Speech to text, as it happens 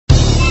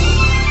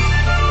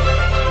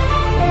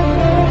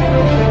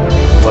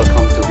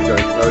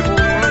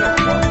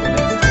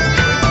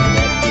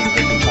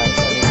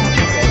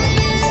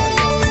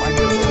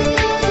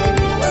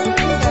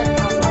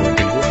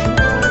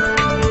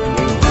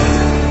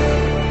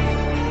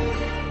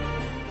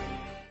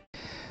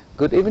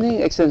Good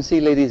evening, Excellency,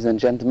 ladies and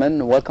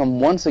gentlemen. Welcome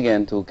once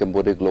again to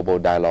Cambodia Global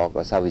Dialogue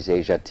or Southeast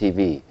Asia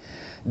TV.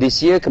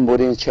 This year,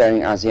 Cambodia is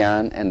chairing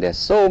ASEAN, and there's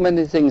so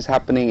many things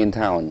happening in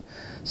town.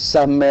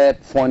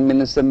 Summit, Foreign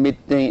Minister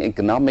meeting,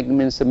 Economic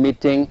Minister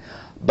meeting.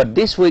 But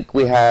this week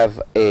we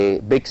have a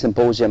big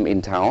symposium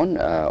in town,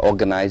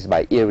 organized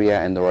by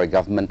area and the Royal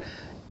Government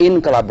in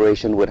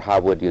collaboration with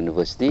Harvard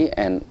University.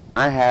 And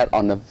I had,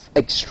 on an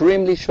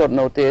extremely short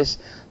notice,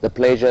 the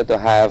pleasure to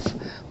have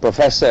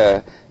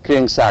Professor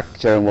Kriengsak,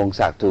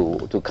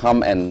 Chareonwongsak to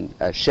come and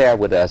share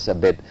with us a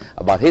bit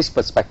about his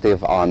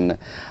perspective on,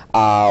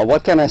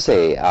 what can I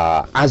say,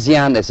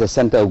 ASEAN as a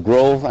center of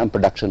growth and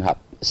production hub,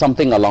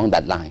 something along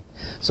that line.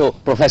 So,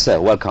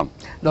 Professor, welcome.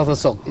 Dr.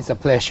 Sok, it's a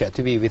pleasure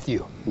to be with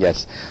you.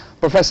 Yes.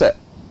 Professor,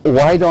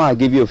 why don't I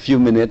give you a few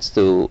minutes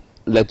to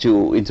let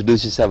you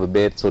introduce yourself a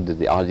bit so that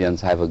the audience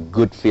have a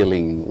good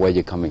feeling where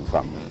you're coming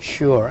from.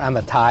 Sure, I'm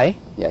a Thai.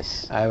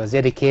 Yes. I was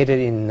educated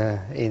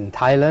in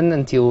Thailand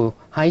until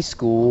high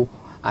school.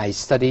 I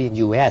studied in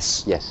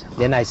US. Yes.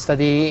 Then I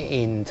studied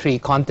in 3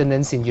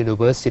 continents in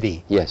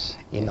university. Yes.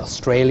 In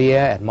Australia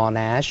at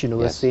Monash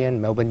University, yes, and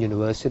Melbourne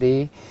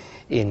University.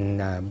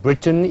 In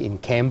Britain, in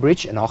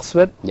Cambridge and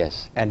Oxford.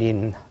 Yes. And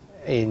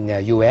in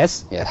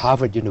US, yes, at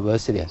Harvard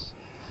University. Yes.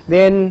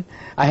 Then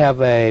I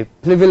have a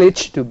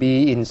privilege to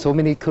be in so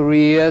many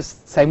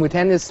careers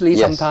simultaneously,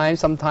 yes,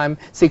 sometimes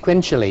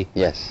sequentially.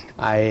 Yes.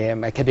 I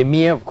am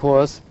academia, of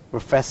course,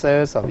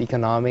 professors of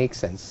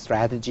economics and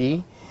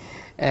strategy,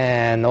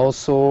 and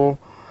also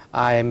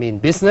I am in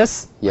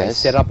business. Yes. I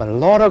set up a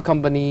lot of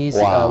companies,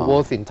 wow,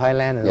 both in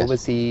Thailand and yes,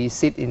 overseas.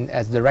 Sit in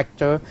as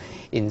director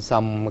in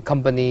some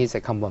companies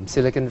that come from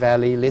Silicon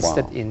Valley,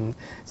 listed wow, in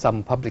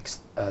some public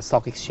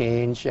stock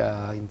exchange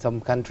in some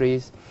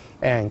countries,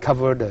 and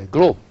cover the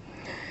globe.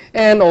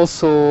 And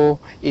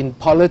also in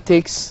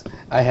politics,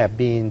 I have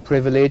been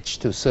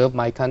privileged to serve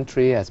my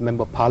country as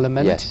member of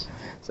parliament. Yes.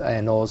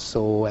 And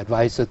also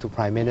advisor to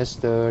Prime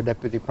Minister,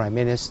 Deputy Prime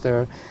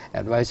Minister,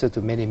 advisor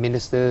to many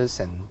ministers,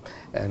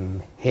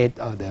 and head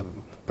of the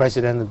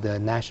President of the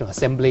National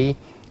Assembly,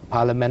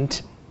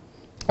 Parliament,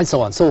 and so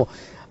on. So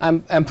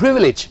I'm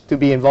privileged to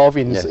be involved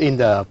in, yes, in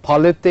the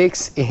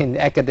politics, in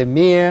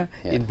academia,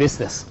 yeah, in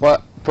business.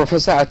 Well,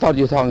 Professor, I thought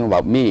you were talking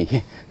about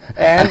me.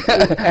 And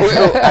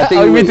I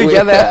think we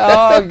together.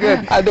 Oh,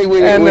 good. I think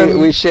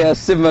we share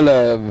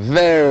similar,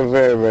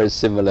 very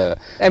similar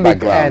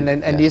background.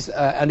 And yes,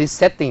 this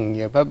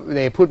setting,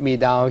 they put me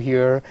down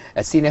here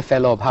as senior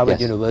fellow of Harvard,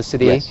 yes,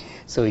 University. Yes.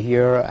 So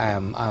here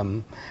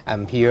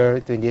I'm here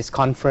doing this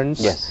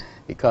conference. Yes.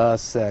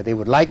 Because they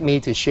would like me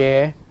to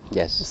share,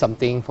 yes,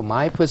 something from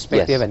my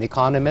perspective, yes, an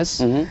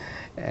economist,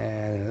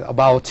 mm-hmm,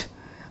 about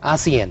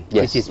ASEAN,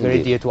 yes, which is very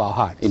indeed, dear to our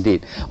hearts.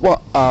 Indeed.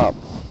 Well,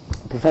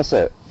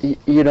 Professor,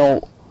 you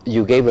know,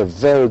 you gave a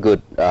very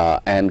good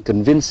and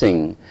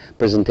convincing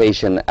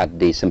presentation at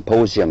the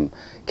symposium,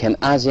 Can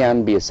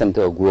ASEAN be a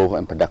center of growth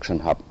and production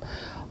hub?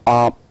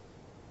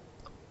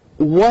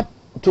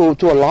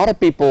 To a lot of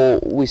people,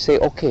 we say,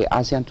 okay,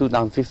 ASEAN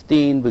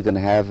 2015, we're going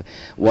to have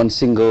one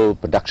single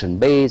production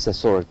base, that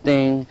sort of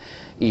thing,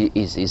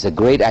 is a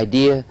great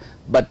idea.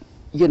 But,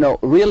 you know,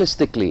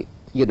 realistically,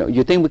 you know,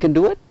 you think we can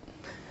do it?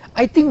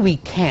 I think we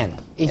can.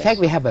 In yes, fact,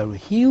 we have a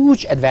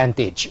huge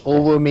advantage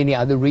over many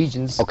other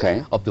regions,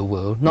 okay, of the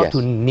world. Not yes,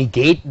 to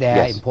negate their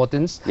yes,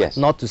 importance, yes,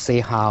 not to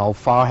say how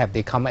far have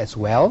they come as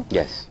well.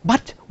 Yes.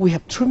 But we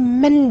have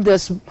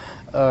tremendous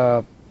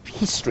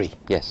history.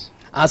 Yes.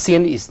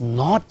 ASEAN is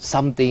not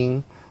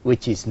something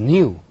which is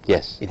new.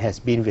 Yes. It has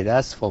been with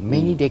us for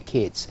many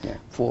decades, yeah,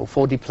 for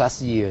 40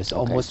 plus years, okay,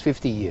 almost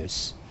 50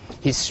 years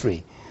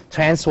history.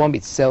 Transformed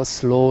itself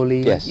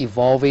slowly, yes,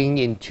 evolving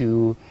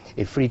into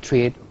a free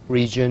trade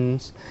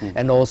regions,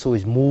 and also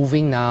is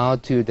moving now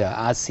to the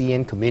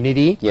ASEAN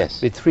community,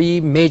 yes, with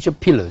 3 major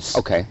pillars.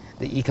 Okay.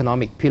 The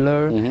economic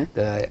pillar,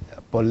 the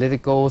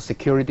political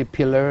security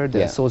pillar, the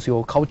yeah,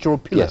 socio-cultural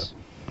pillar. Yes.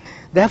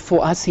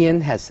 Therefore,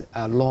 ASEAN has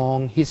a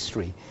long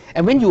history.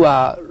 And when you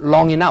are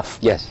long enough,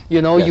 yes,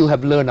 you know, yes, you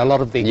have learned a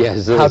lot of things,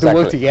 yes, how exactly, to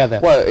work together.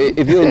 Well,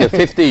 if you're in the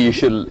 50, you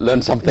should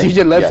learn something. You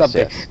should learn yes,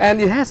 something. Yes.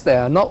 And it has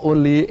not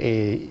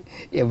only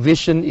a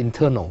vision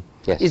internal,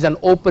 yes, it's an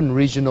open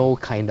regional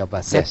kind of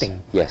a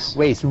setting, yes,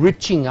 where it's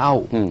reaching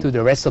out to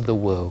the rest of the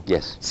world,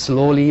 yes,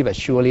 slowly but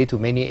surely to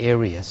many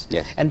areas.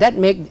 Yes. And that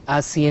makes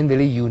ASEAN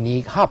really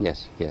unique hub,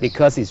 yes, yes,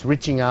 because it's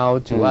reaching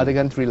out to other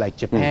countries like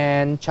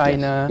Japan,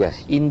 China, yes,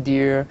 yes,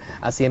 India,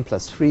 ASEAN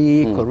plus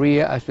 3,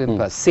 Korea, ASEAN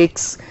plus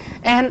 6,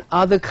 and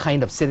other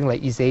kind of setting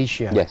like East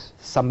Asia yes,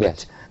 Summit,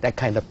 yes, that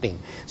kind of thing.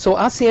 So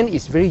ASEAN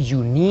is very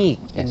unique,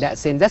 yes, in that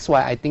sense. That's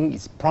why I think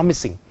it's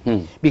promising,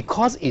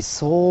 because it's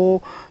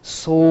so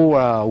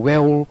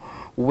well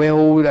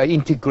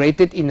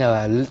integrated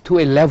to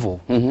a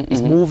level.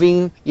 It's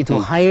moving into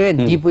higher and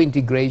deeper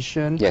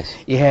integration. Yes.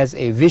 It has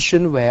a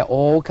vision where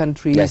all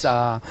countries yes,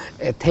 are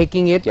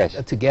taking it yes,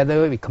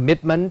 together with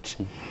commitment.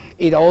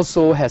 It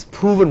also has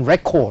proven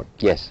record.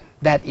 Yes.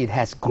 that it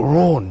has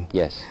grown.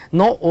 Yes.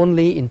 Not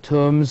only in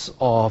terms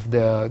of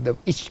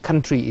each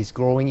country is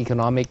growing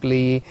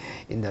economically,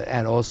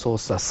 and also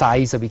the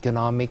size of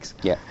economics,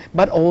 Yeah.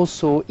 but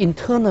also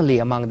internally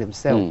among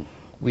themselves.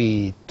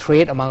 We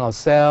trade among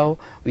ourselves,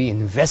 we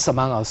invest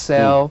among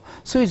ourselves.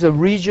 So it's a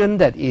region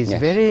that is Yes.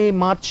 very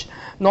much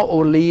not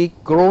only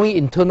growing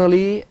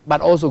internally,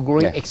 but also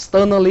growing Yes.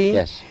 externally.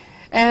 Yes.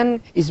 And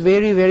it's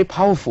very, very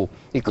powerful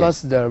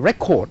because the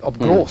record of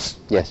growth.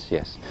 Yes,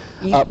 yes.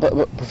 But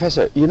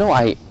Professor, you know,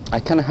 I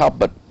can't help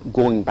but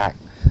going back,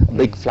 a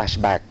big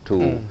flashback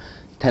to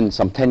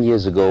some 10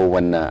 years ago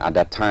when at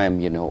that time,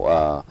 you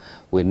know,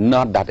 we're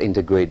not that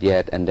integrated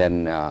yet, and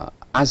then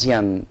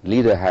ASEAN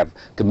leader have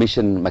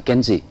commissioned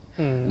McKinsey.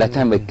 That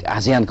time with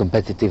ASEAN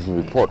competitive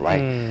report,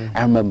 right?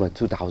 I remember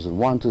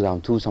 2001,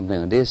 2002, something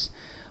like this.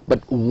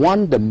 But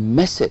the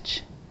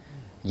message,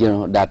 you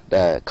know,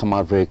 that come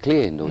out very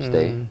clear in those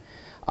days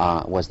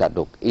was that,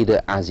 look,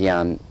 either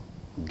ASEAN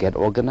get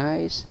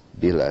organized,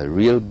 build a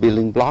real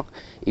building block,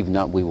 if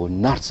not, we will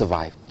not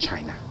survive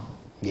China.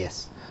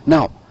 Yes.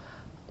 Now,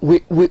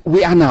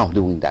 we are now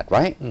doing that,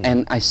 right?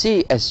 And I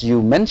see, as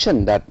you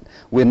mentioned, that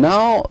we're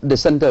now the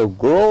center of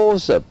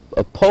growth, a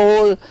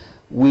pole.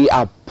 We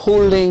are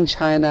pulling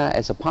China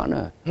as a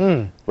partner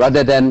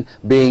rather than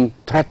being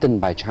threatened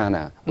by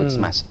China with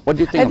smash. What do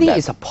you think I of think that?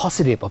 it's a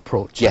positive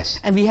approach. Yes.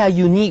 And we are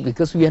unique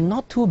because we are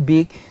not too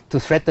big to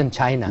threaten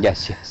China.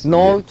 Yes, yes.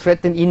 Nor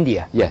threaten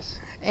India. Yes.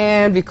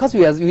 And because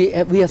we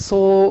are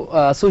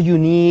so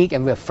unique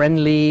and we're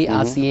friendly,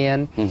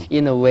 ASEAN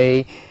in a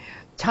way,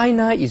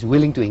 China is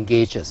willing to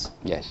engage us.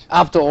 Yes.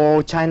 After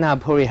all, China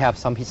probably have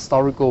some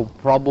historical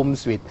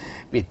problems with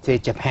say,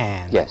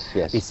 Japan. Yes,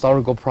 yes.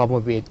 Historical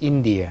problem with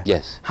India.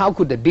 Yes. How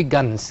could the big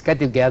guns get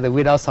together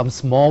without some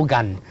small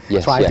gun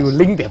Yes, try to yes.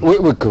 link them?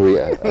 With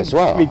Korea as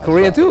well. With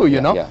Korea too,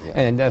 you know. Yeah, yeah.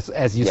 And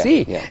as you Yeah,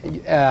 see,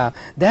 yeah.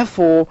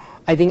 therefore,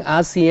 I think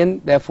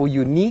ASEAN therefore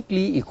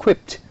uniquely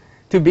equipped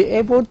to be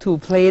able to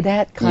play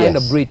that kind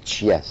of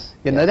bridge. Yes.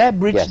 You know, that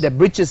bridge that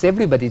bridges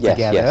everybody Yes,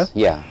 together. yes,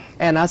 yeah.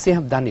 And ASEAN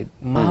have done it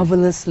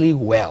marvelously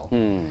well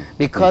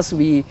because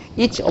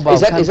each of our Is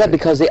that countries,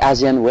 because the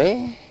ASEAN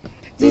way?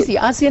 see, the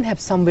ASEAN have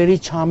some very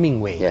charming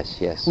way. Yes,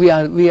 yes. We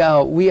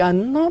are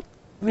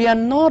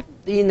not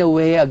in a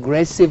way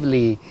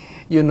aggressively,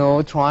 you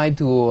know, trying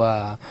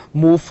to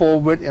move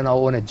forward in our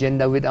own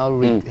agenda without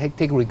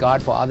take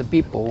regard for other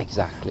people.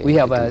 Exactly. We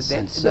have The the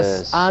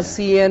consensus,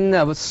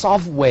 ASEAN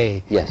soft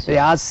way. Yes, The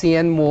yes.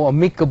 ASEAN more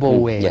amicable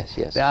way. Yes,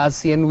 yes. The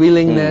ASEAN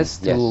willingness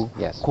Yes, to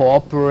yes.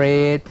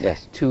 cooperate,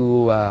 Yes.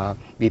 to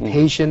be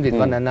patient with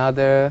one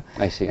another.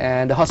 I see.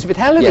 And the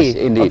hospitality Yes,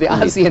 indeed, of the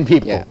indeed. ASEAN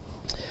people. Yeah.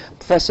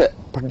 Professor,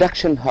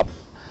 production hub,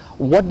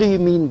 what do you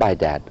mean by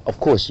that? Of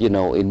course, you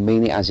know, in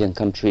many ASEAN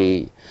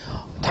countries,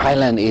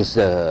 Thailand is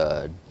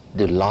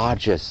the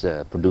largest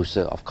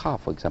producer of car,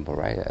 for example,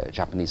 right?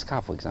 Japanese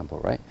car, for example,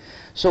 right?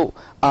 So,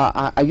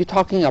 are you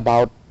talking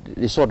about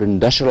the sort of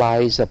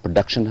industrialized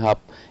production hub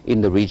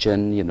in the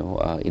region, you know,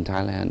 in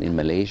Thailand, in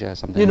Malaysia,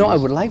 something You know, like I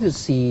this? would like to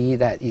see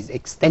that is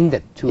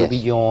extended to Yes.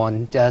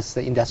 beyond just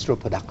the industrial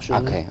production.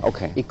 Okay,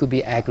 okay. It could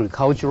be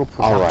agricultural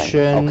All right,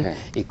 production. okay.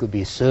 It could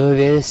be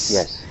service.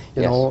 Yes,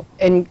 You yes. know,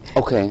 and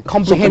Okay. So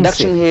comprehensive.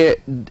 production here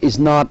is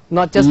not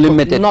just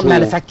limited not to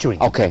manufacturing.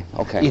 Okay,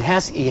 okay. It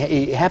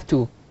have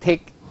to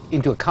take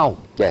into account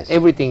Yes.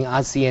 everything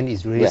ASEAN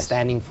is really Yes,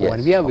 standing for, yes,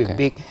 and we have okay. a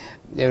big,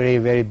 very,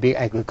 very big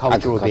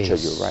agricultural Agriculture,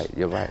 base. you're right,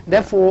 you're right.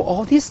 Therefore,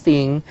 all these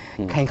things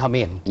can come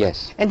in.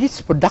 Yes. And this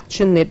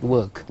production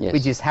network, Yes.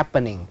 which is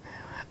happening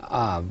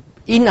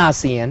in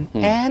ASEAN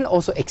and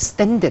also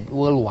extended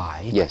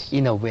worldwide Yes.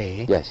 in a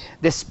way, Yes.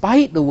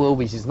 despite the world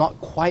which is not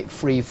quite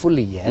free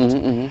fully yet,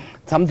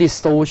 some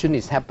distortion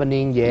is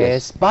happening,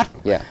 yes, but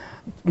Yeah.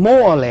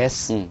 more or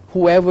less,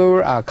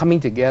 whoever are coming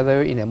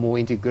together in a more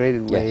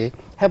integrated Yes. way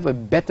have a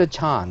better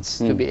chance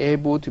to be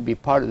able to be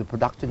part of the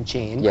production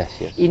chain Yes,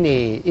 yes. in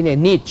a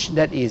niche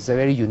that is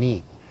very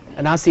unique.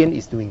 And ASEAN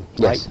is doing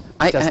Yes,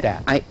 just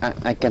that.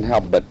 I can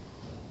help but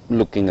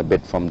looking a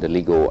bit from the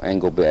legal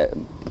angle,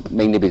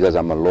 mainly because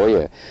I'm a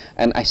lawyer,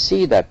 and I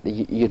see that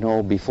you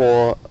know,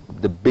 before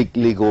the big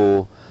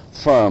legal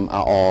firm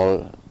are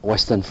all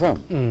Western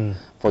firm,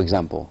 for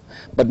example,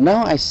 but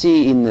now I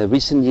see in the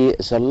recent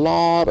years a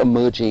lot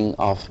emerging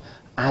of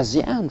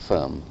ASEAN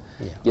firm.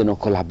 You know,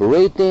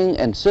 collaborating,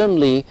 and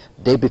certainly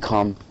they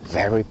become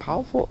very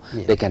powerful.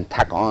 They can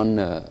tack on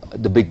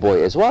the big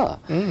boy as well.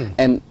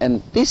 And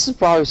this is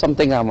probably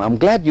something I'm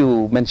glad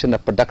you mentioned. A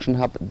production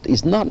hub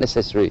is not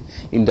necessarily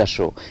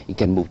industrial. It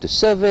can move to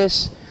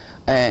service,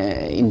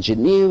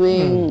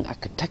 engineering,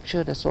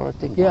 architecture, that sort of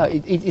thing. Yeah,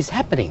 it is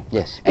happening.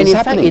 Yes, And it's in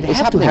fact, happening. it It's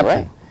has to happening, happen.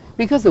 right?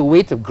 Because the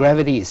weight of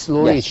gravity is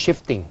slowly Yes.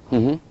 shifting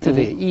to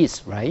the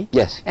east, right?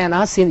 Yes. And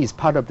ASEAN is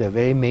part of the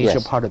very major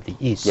Yes. part of the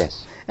east.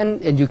 Yes.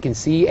 And you can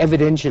see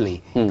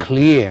evidentially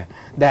clear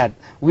that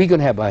we're going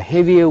to have a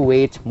heavier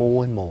weight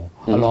more and more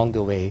along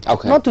the way.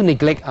 Okay. Not to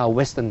neglect our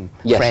Western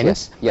Yes,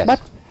 friends, yes, yes. but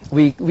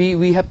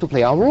we have to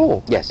play our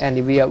role. Yes.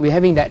 And we're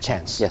having that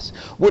chance. Yes.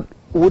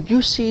 would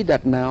you see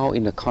that now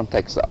in the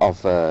context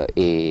of a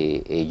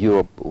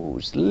Europe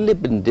who's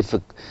living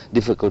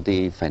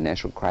difficulty,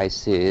 financial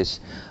crisis,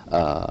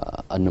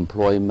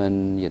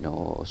 unemployment, you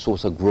know,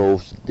 source of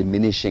growth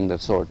diminishing,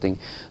 that sort of thing?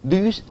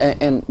 Do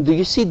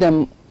you see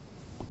them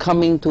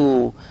coming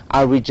to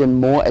our region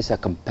more as a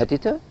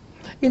competitor?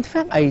 In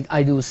fact,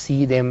 I do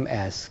see them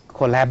as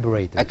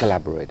collaborators. A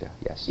collaborator,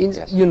 yes.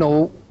 Yes. You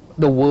know,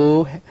 the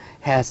world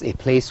has a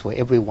place for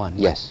everyone.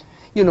 Yes.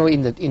 You know,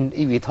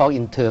 if we talk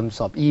in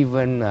terms of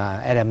even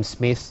Adam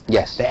Smith,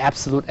 yes, the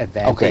absolute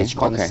advantage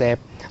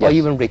concept, okay. or Yes.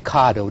 even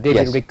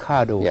David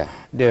Ricardo, yeah.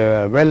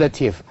 the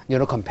relative, you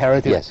know,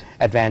 comparative yes.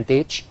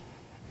 advantage.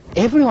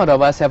 Every one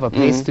of us have a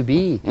place to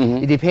be.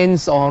 It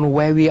depends on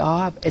where we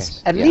are,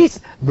 Yes. at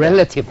least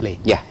relatively.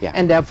 Yeah, yeah.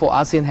 And therefore,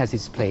 ASEAN has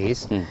its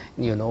place.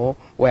 You know,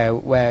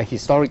 where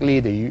historically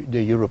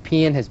the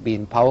European has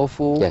been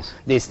powerful. Yes.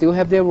 They still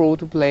have their role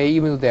to play,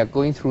 even though they are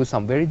going through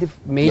some very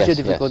major Yes,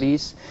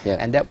 difficulties, yes.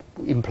 and that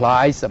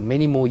implies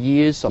many more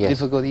years of Yes.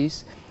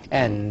 difficulties.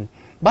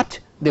 But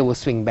they will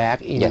swing back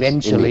Yes,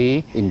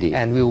 eventually, indeed.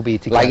 and we will be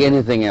together. Like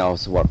anything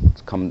else, what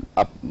come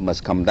up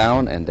must come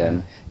down, and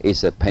then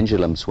it's a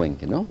pendulum swing,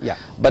 you know. Yeah.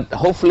 But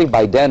hopefully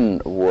by then,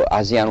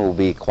 ASEAN will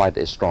be quite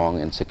as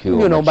strong and secure.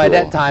 You know, by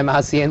mature. that time,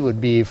 ASEAN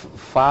would be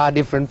far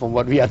different from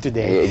what we are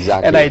today.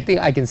 Exactly. And I think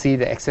I can see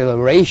the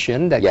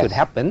acceleration that Yes. could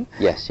happen.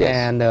 Yes, yes.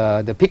 And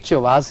the picture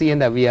of ASEAN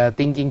that we are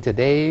thinking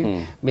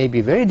today may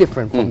be very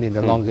different from in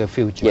the longer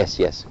future. Yes,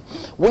 yes.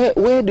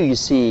 Where do you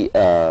see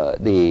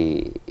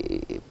the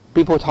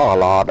people talk a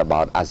lot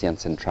about ASEAN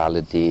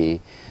centrality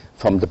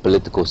from the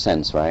political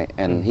sense, right?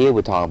 And here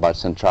we talk about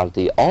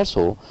centrality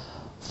also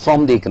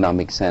from the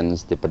economic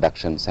sense, the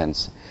production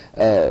sense.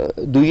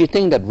 Do you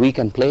think that we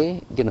can play,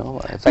 you know,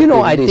 You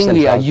know, I think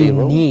we are centrality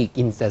role? unique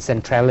in the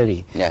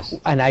centrality. Yes.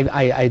 And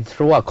I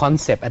throw a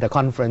concept at a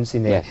conference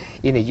in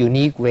a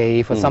unique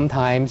way for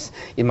sometimes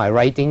in my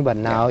writing, but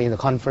now in the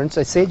conference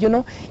I said, you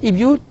know, if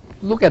you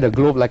look at the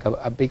globe like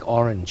a big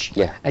orange,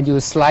 and you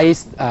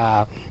slice,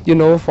 you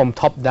know, from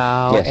top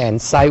down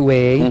and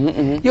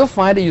sideways, you'll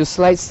find that you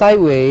slice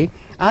sideways,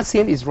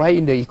 ASEAN is right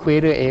in the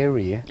equator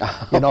area.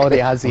 You know the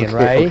ASEAN,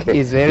 right?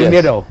 It's very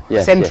middle,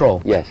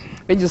 central. Yes.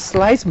 When you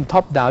slice from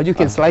top down, you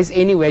can slice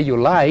anywhere you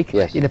like,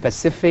 Yes. in the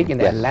Pacific, in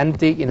the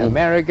Atlantic, in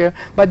America.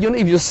 But you know,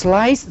 if you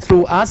slice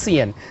through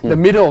ASEAN, the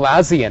middle of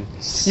ASEAN,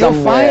 you'll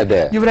Somewhere find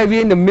there. you will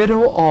be in the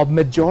middle of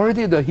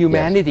majority of the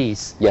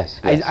humanities. Yes.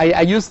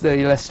 I use the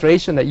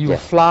illustration that you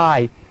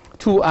fly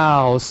 2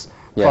 hours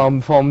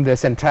from the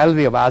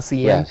centrality of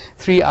ASEAN,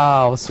 3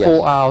 hours,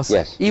 4 hours,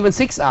 even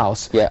 6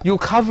 hours. You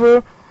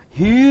cover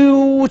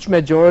huge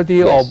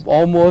majority of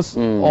almost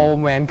all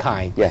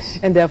mankind. Yes.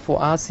 And therefore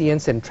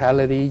ASEAN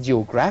centrality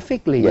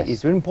geographically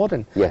is very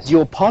important. Yes.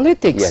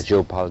 Geopolitics,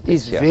 geopolitics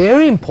is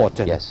very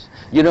important. Yes.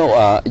 You know,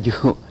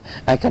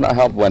 I cannot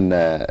help when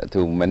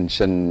to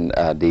mention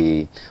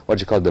the what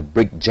you call the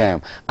brick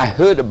jam. I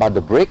heard about the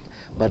brick,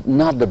 but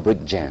not the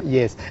brick jam.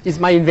 Yes, it's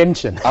my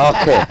invention.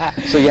 Okay,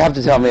 so you have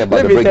to tell me about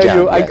Let the me brick tell jam.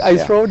 you, I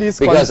throw this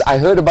because I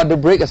heard about the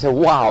brick. I said,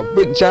 "Wow,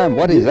 brick jam!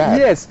 What is that?"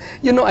 Yes,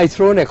 you know, I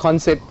thrown a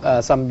concept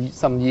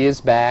some years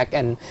back,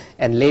 and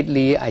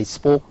lately I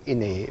spoke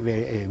in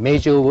a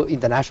major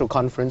international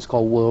conference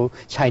called World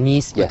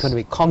Chinese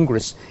Economic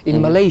Congress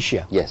in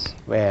Malaysia. Yes.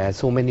 Where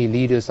so many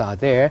leaders are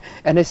there,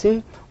 and I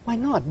say, why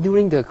not?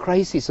 During the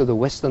crisis of the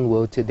Western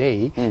world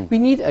today, we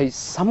need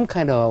some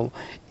kind of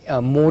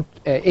more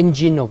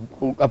engine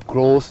of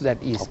growth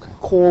that is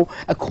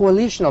a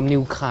coalition of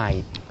new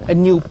kind, a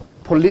new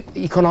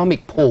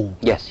economic pole.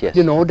 Yes, yes.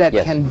 You know, that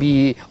can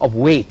be of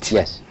weight.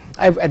 Yes.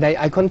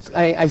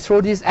 I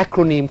throw this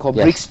acronym called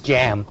BRICS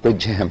Jam. Brick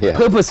jam, yeah.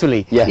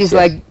 Purposefully. Yes, it's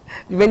like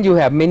when you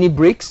have many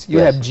bricks, you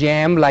have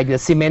jam like the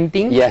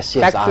cementing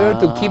factor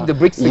to keep the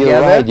bricks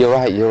together. You're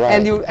right.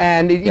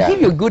 And it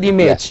gives you a good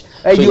image.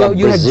 Yes. So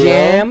you have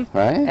jam,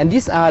 right? and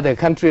these are the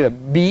countries.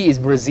 B is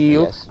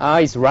Brazil,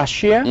 R is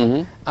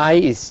Russia, I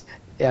is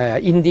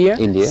India,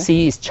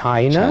 C is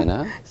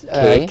China.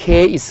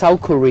 K is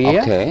South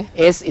Korea,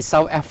 S is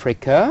South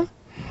Africa.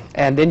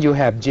 And then you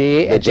have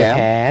J at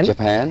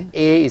Japan.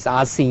 A is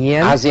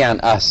ASEAN. Us.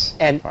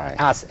 And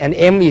us. And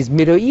M is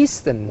Middle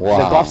Eastern,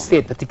 the Gulf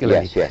state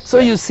particularly. So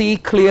you see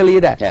clearly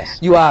that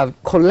you are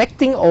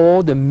collecting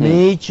all the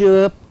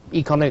major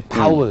economic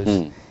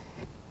powers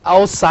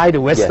outside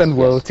the Western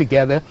world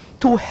together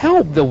to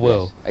help the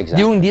world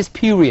during this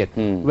period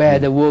where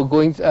the world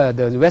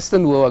the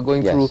Western world are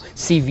going through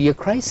severe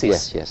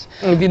crisis.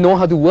 And we know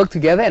how to work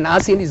together, and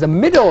ASEAN is the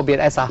middle of it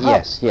as a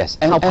hub.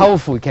 And how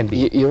powerful it can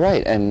be. You're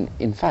right, and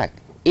in fact,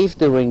 if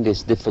during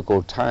this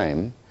difficult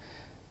time,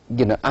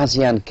 you know,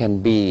 ASEAN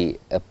can be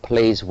a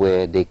place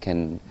where they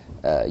can,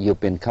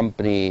 European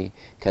company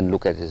can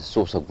look at it as a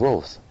source of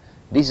growth.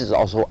 This is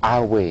also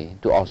our way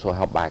to also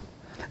help back.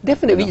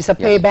 Definitely, it's a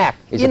payback.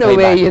 It's in a a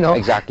way, payback, you know,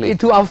 exactly.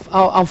 To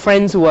our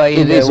friends who are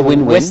in the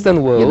win-win,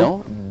 Western world. You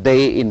know,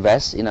 they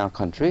invest in our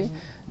country,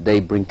 they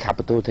bring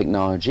capital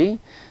technology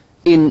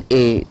in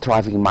a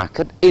thriving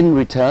market. In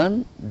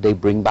return, they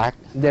bring back.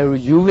 They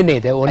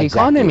rejuvenate their own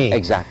economy.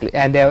 Exactly.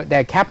 And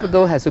their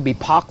capital has to be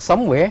parked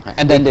somewhere.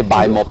 And then they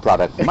buy more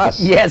product from us.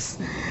 Yes.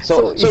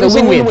 So it's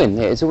a win-win.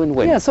 Yeah, it's a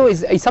win-win. Yeah, so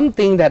it's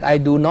something that I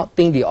do not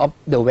think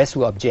the West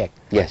will object.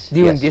 Yes.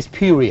 During this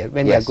period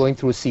when they are Yes. going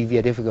through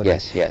severe difficulty.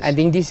 Yes, yes. I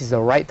think this is the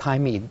right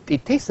time.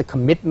 It takes the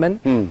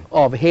commitment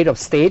of head of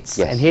states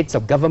Yes. and heads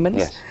of governments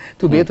Yes.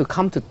 to be able to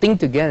come to think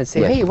together and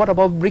say, Yes. hey, what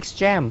about BRICS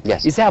Jam?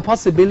 Yes. Is there a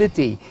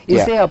possibility?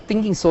 Instead of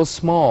thinking so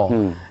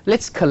small,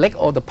 let's collect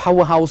all the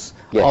powerhouse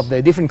Yes. of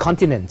the different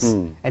continents.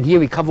 And here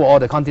we cover all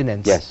the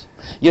continents. Yes.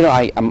 You know,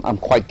 I'm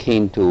quite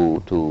keen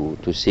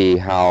to see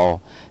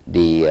how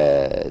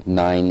the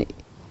 9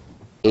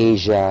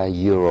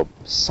 Asia-Europe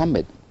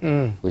Summit,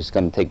 which is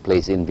going to take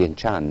place in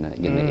Vientiane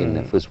in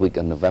the first week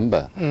of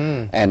November.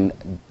 And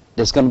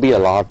there's going to be a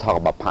lot of talk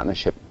about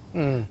partnership,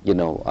 you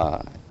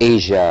know,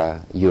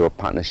 Asia-Europe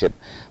partnership.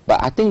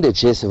 But I think the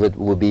gist of it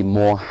will be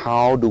more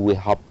how do we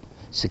help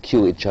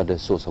secure each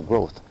other's source of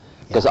growth?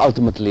 Because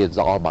ultimately it's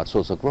all about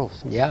source of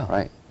growth. Yeah.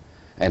 Right?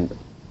 And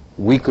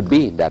we could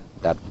be that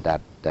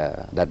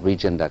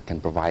region that can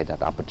provide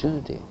that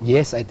opportunity.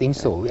 Yes, I think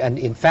so. And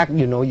in fact,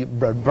 you know,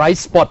 bright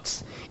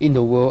spots in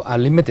the world are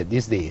limited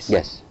these days.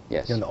 Yes,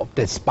 yes. You know,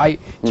 despite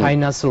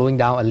China slowing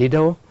down a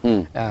little,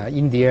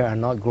 India are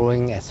not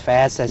growing as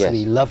fast as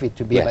we love it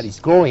to be, but it's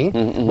growing.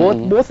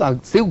 Both are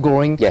still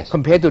growing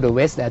compared to the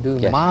West. They're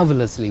doing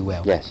marvelously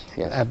well. Yes,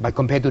 yes. But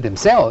compared to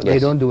themselves, they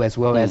don't do as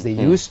well as they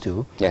used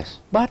to. Yes.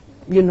 But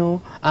you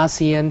know,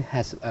 ASEAN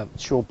has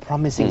shown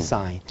promising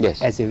sign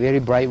as a very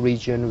bright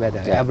region where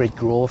the average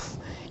growth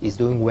is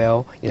doing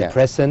well in the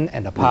present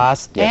and the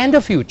past and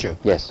the future.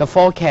 Yes. The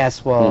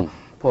forecast for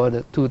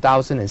the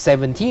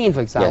 2017,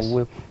 for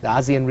example, the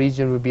ASEAN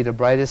region will be the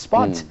brightest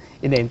spot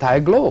in the entire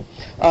globe.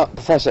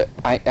 Professor,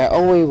 I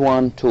always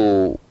want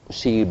to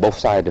see both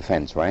sides of the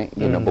fence, right?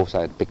 You know, both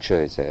sides of the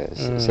picture is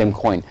the same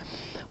coin.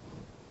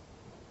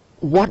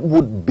 What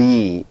would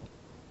be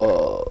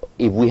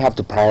if we have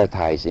to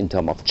prioritize in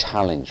terms of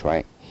challenge,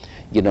 right?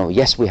 You know,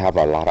 yes, we have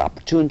a lot of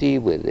opportunity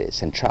with the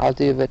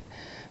centrality of it,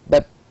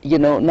 but you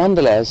know,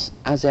 nonetheless,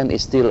 ASEAN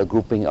is still a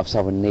grouping of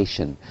sovereign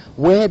nations.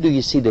 Where do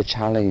you see the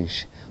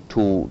challenge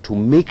to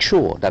make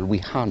sure that we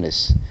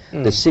harness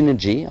the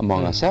synergy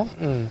among ourselves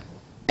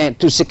and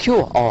to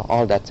secure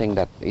all that thing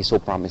that is so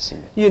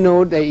promising? You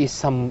know, there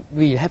is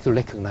we have to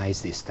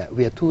recognize this, that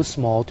we are too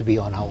small to be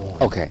on our own.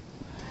 Okay.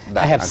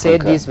 I have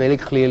said this very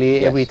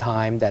clearly every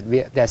time that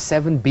there are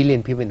 7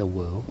 billion people in the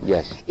world.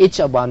 Yes. Each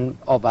one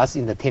of us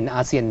in the 10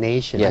 ASEAN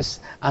nations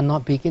are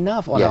not big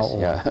enough on our own.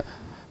 Yeah.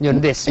 You know,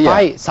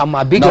 despite some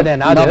are bigger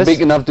than others. Not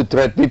big enough to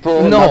threat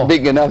people, not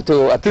big enough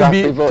to attract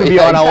people. To be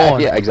on our own.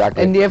 Yeah,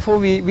 exactly. And therefore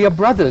we are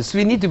brothers.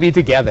 We need to be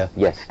together.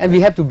 Yes. And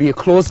we have to be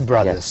close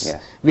brothers.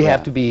 Yes. We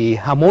have to be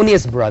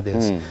harmonious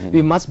brothers.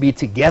 We must be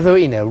together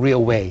in a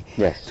real way.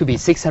 Yes. To be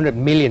 600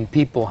 million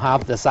people,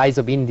 half the size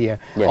of India,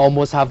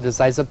 almost half the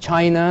size of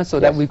China, so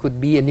that we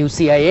could be a new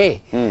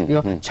CIA. You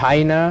know,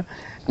 China,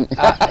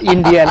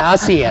 India and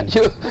ASEAN.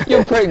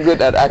 You're very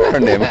good at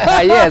acronym.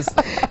 Yes.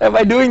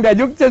 By doing that,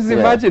 you just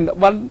imagine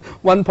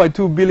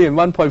 1.2 billion,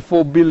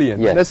 1.4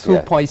 billion. That's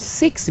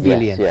 2.6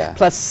 billion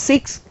plus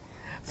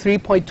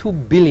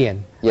 3.2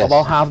 billion.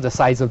 About half the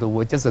size of the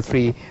world, just the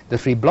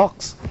three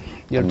blocks.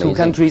 You know, 2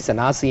 countries and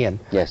ASEAN.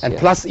 And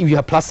plus, if you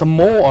have plus some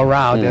more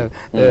around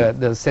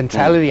the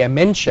centrality I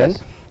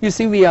mentioned, you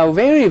see, we are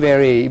very,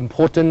 very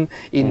important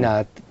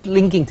in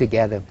linking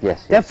together.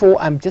 Therefore,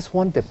 I just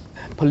want the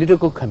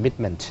political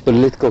commitment.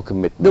 Political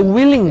commitment. The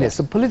willingness,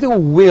 the political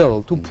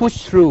will to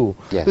push through,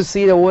 to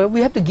see that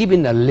we have to give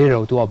in a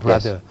little to our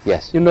brother.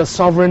 You know,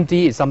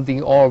 sovereignty is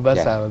something all of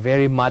us are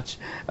very much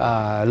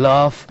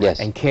love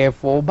and care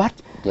for, but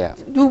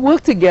to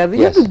work together,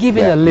 you have to give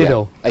in a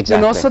little, you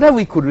know, so that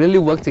we could really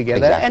work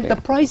together, and the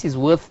price is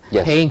worth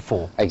paying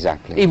for.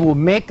 It will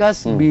make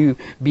us be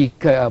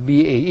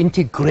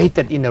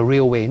integrated in a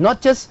real way,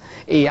 not just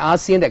a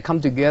ASEAN that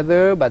come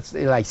together, but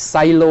like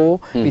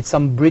silo with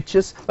some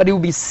bridges, but it will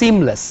be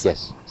seamless.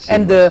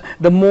 And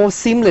the more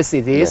seamless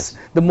it is,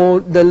 the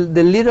more the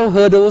little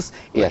hurdles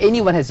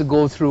anyone has to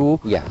go through,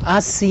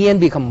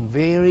 ASEAN become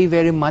very,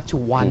 very much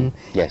one,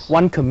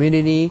 one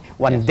community,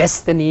 one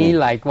destiny,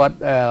 like what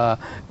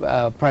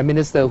Prime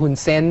Minister Hun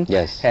Sen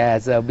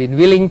has been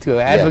willing to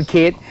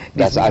advocate.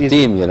 That's our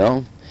theme, you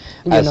know.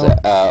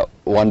 As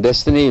one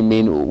destiny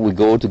means we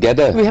go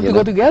together. We have to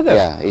go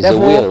together. It's a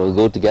will, we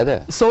go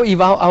together. So if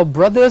our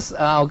brothers,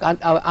 our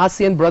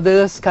ASEAN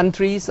brothers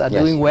countries are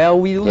doing well,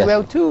 we do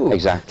well too.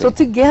 So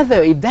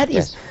together, if that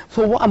is,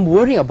 so what I'm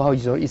worrying about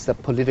is the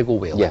political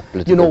will.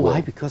 You know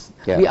why? Because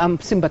I'm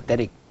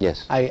sympathetic.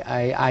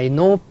 I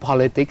know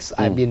politics.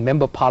 I've been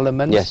member of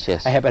parliament.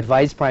 I have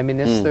advised prime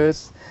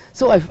ministers.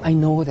 So I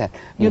know that,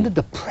 you know,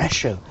 the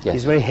pressure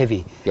is very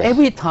heavy.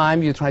 Every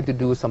time you try to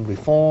do some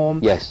reform,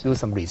 do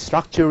some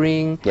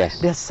restructuring,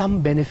 Yes. There's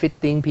some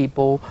benefiting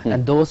people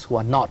and those who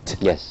are not.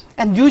 Yes.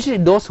 And usually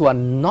those who are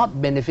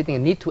not benefiting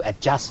and need to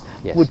adjust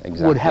Yes, would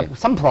exactly. have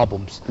some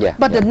problems. Yeah,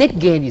 But the yeah. net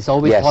gain is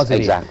always Yes, positive.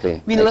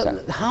 exactly, We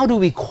exactly. How do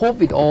we cope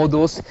with all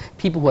those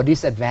people who are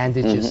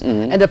disadvantages?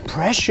 And the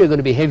pressure is going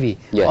to be heavy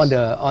Yes.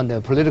 on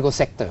the political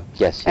sector.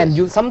 Yes, And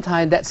yes.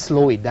 sometimes that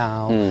slow it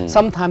down,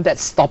 sometimes that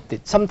stopped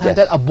it, sometimes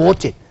Yes. that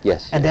abort it.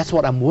 Yes, And yes. that's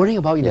what I'm worrying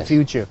about in the Yes.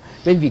 future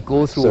when we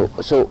go through.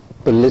 So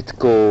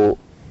political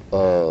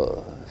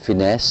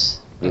finesse,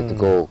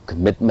 political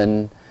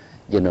commitment,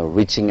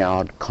 reaching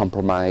out,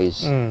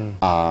 compromise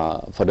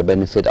for the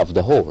benefit of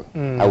the whole.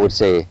 I would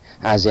say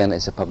ASEAN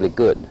is a public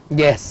good.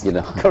 Yes,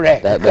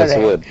 correct. That's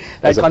correct. good.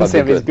 That As a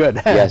concept public is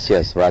good. Yes,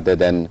 yes. Rather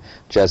than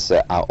just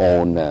our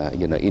own,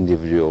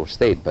 individual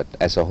state, but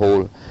as a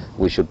whole,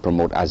 we should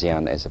promote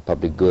ASEAN as a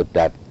public good.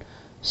 That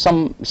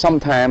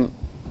sometime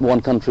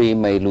one country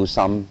may lose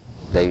some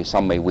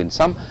may win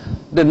some.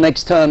 The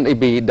next turn it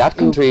be that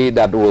country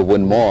that will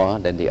win more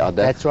than the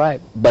other. That's right.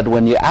 But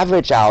when you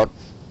average out,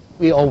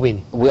 We all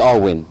win. we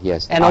all win.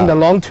 Yes. And on the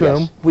long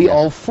term, yes, we yes.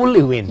 all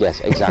fully win. Yes,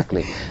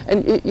 exactly.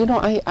 And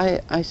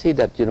I see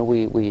that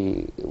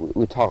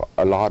we talk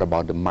a lot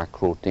about the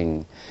macro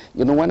thing.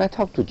 When I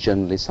talk to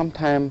journalists,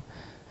 sometimes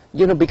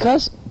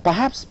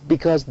perhaps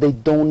because they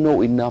don't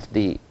know enough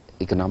the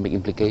economic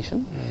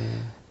implication,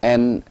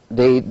 and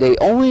they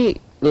only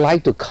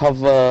like to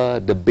cover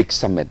the big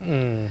summit.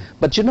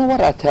 But you know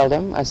what I tell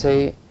them? I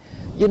say,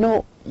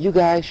 you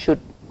guys should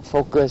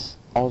focus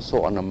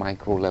also on a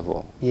micro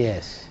level.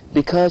 Yes.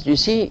 Because you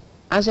see,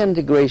 ASEAN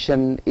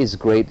integration is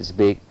great, it's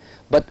big,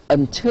 but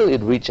until it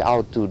reach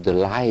out to the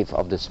life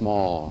of the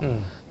small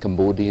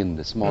Cambodian,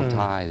 the small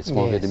Thai, the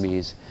small Yes.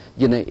 Vietnamese,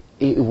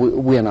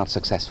 we are not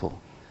successful.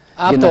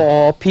 After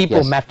all, people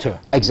Yes. matter.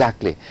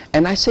 Exactly.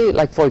 And I say,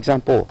 like, for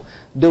example,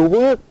 the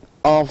work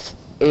of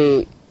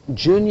a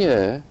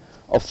junior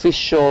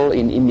official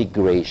in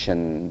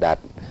immigration that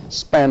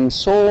spend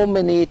so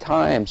many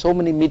time, so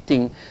many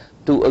meetings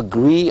to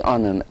agree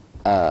on an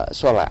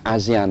sort of like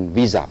ASEAN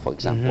visa, for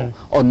example,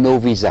 or no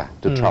visa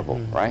to travel,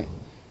 right?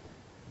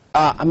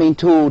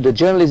 To the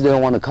journalists, they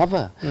don't want to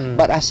cover.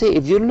 But I say,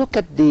 if you look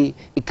at the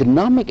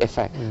economic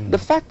effect, the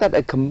fact that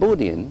a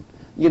Cambodian,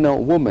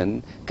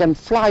 woman can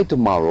fly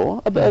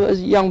tomorrow, a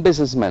young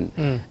businessman,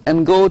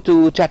 and go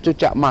to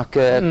Chatuchak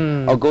market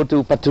or go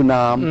to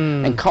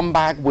Patunam and come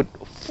back with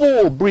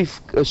full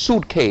brief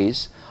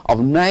suitcase of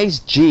nice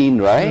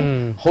jean,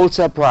 right?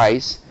 Wholesale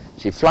price.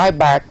 She fly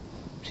back,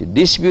 she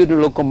distribute the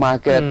local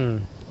market.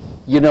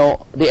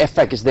 The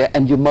effect is there,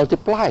 and you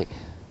multiply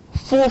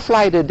 4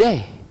 flight a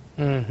day.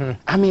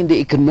 The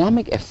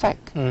economic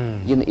effect,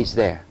 is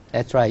there.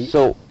 That's right.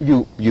 So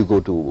you go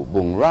to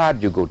Bung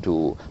Rat, you go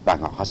to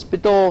Bangkok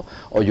Hospital,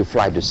 or you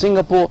fly to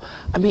Singapore.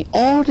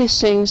 All these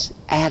things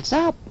adds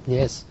up.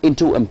 Yes.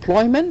 Into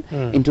employment,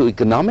 into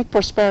economic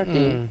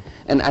prosperity,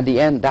 and at the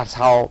end, that's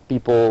how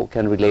people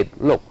can relate.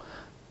 Look,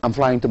 I'm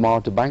flying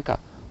tomorrow to Bangkok.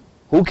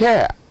 Who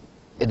cares?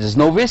 There's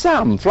no visa.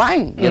 I'm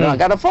flying. I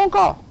got a phone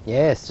call.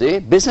 Yes. See,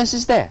 business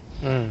is there.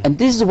 And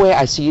this is where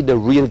I see the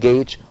real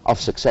gauge of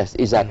success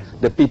is that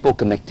the people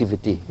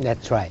connectivity.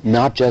 That's right.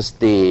 Not just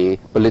the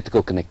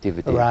political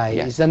connectivity. Right.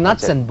 Yes, It's the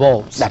nuts that's it. and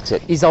bolts. That's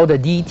it. It's all the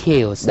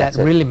details That's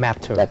that it. really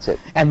matter. That's it.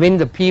 And when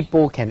the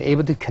people can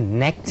able to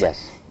connect,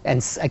 Yes.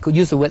 and I could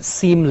use the word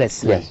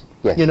seamlessly. Yes,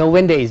 yes.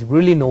 When there is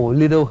really no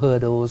little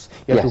hurdles,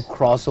 you have Yes. to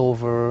cross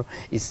over.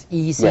 It's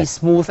easy, Yes.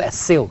 smooth as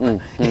silk.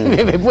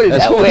 If we put it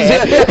that Smooth way.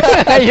 as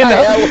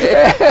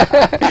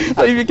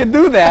So if you can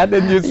do that,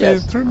 then you see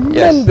Yes.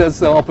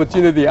 tremendous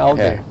opportunity out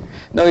Yeah. there.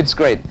 No, it's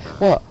great.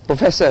 Well,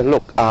 Professor,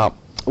 look,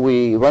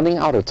 we're running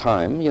out of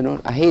time.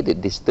 I hate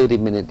it, this 30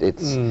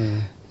 minutes.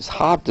 It's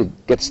hard to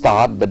get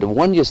started, but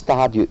when you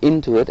start, you're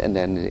into it, and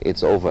then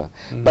it's over.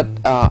 But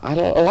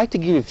I'd like to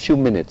give you a few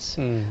minutes.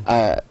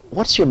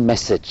 What's your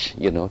message,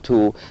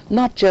 to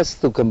not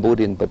just to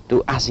Cambodian, but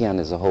to ASEAN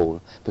as a whole?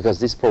 Because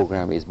this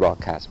program is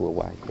broadcast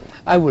worldwide.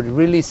 I would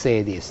really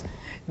say this.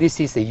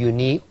 This is a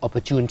unique,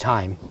 opportune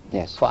time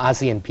Yes. for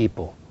ASEAN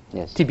people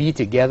Yes. to be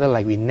together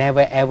like we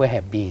never ever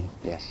have been.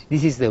 Yes.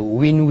 This is the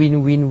win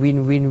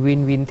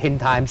 10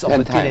 times 10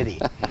 opportunity.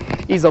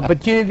 It's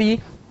opportunity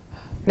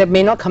that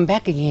may not come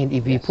back again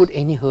if we Yes. put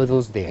any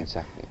hurdles there.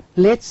 Exactly.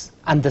 Let's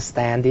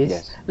understand this.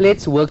 Yes.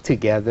 Let's work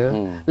together.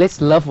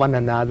 Let's love one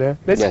another.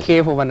 Let's Yes.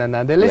 care for one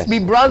another. Let's Yes. be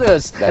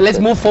brothers. And let's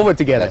it. move forward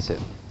together. That's it.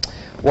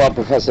 Well,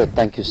 Professor,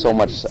 thank you so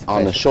much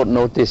on a short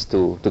notice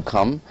to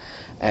come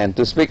and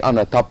to speak on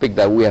a topic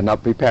that we are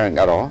not preparing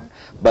at all.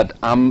 But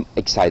I'm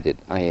excited.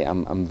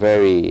 I'm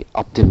very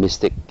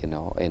optimistic,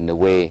 in the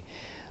way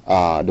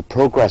the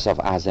progress of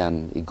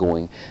ASEAN is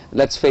going.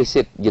 Let's face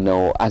it,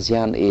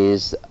 ASEAN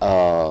is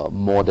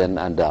more than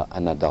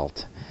an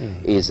adult.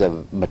 Is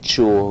a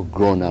mature,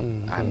 grown-up.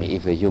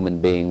 If a human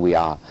being, we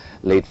are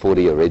late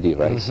 40 already,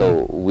 right?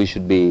 So we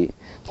should be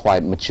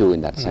quite mature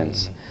in that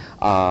sense.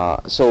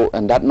 So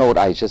on that note,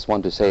 I just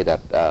want to say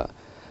that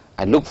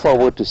I look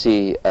forward to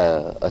see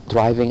a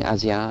thriving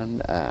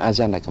ASEAN,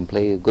 ASEAN that can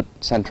play a good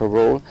central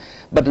role,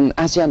 but an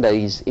ASEAN that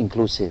is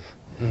inclusive,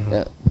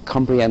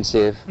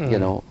 comprehensive,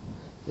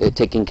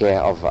 taking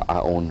care of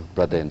our own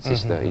brother and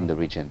sister in the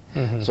region.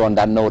 So on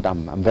that note,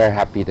 I'm very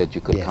happy that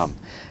you could come,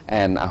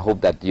 and I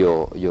hope that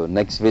your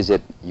next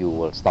visit you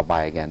will stop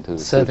by again to the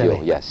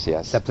studio. Yes,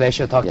 yes. It's a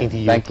pleasure talking to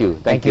you. Thank you.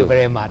 Thank you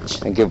very much.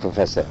 Thank you,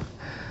 Professor.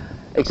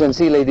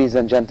 Excellency, ladies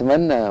and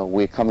gentlemen,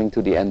 we're coming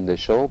to the end of the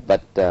show,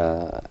 but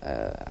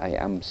I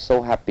am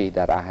so happy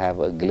that I have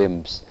a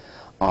glimpse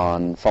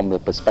from the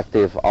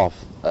perspective of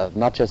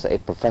not just a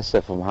professor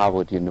from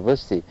Harvard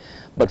University,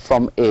 but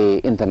from a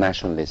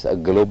internationalist, a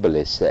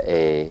globalist,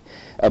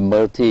 a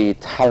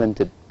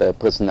multi-talented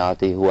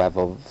personality who have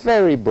a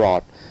very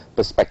broad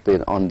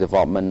perspective on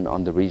development,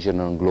 on the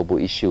regional and global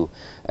issue.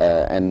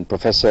 And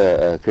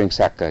Professor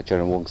Kriengsak,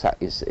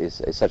 Chareonwongsak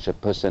is such a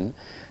person,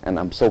 and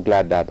I'm so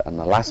glad that on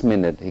the last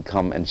minute he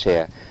come and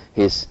share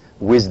his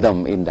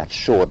wisdom in that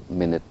short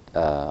minute,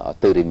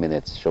 30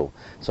 minutes show.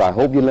 So I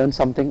hope you learned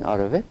something out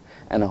of it,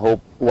 and I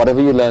hope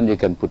whatever you learn you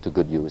can put to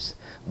good use.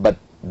 But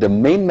the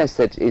main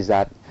message is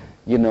that,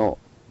 you know,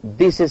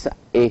 this is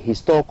a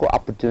historical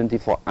opportunity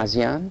for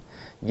ASEAN.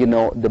 You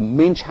know, the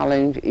main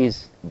challenge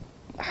is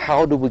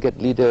how do we get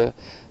the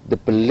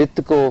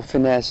political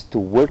finesse to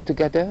work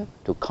together,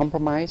 to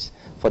compromise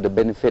for the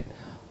benefit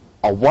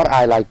of what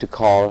I like to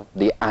call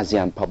the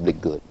ASEAN public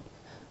good,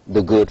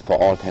 the good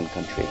for all 10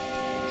 countries.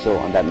 So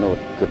on that note,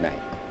 good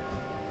night.